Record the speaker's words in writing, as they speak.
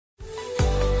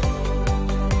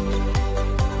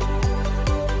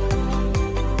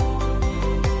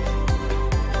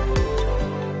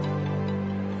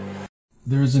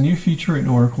There's a new feature in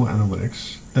Oracle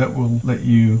Analytics that will let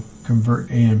you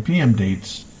convert AM/PM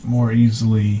dates more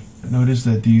easily. Notice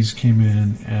that these came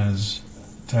in as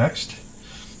text,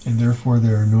 and therefore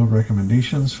there are no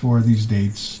recommendations for these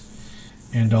dates,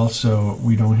 and also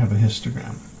we don't have a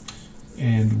histogram,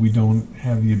 and we don't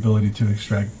have the ability to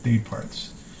extract date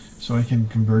parts. So I can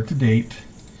convert to date.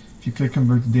 If you click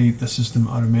convert to date, the system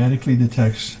automatically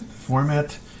detects the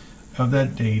format of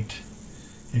that date.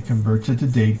 It converts it to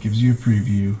date, gives you a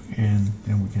preview, and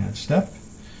then we can add step,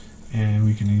 and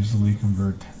we can easily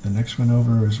convert the next one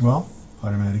over as well.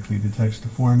 Automatically detects the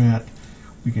format.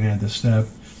 We can add the step.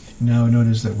 Now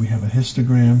notice that we have a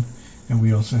histogram, and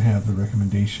we also have the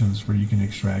recommendations where you can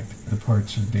extract the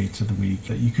parts and dates of the week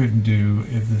that you couldn't do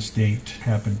if this date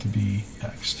happened to be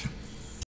text.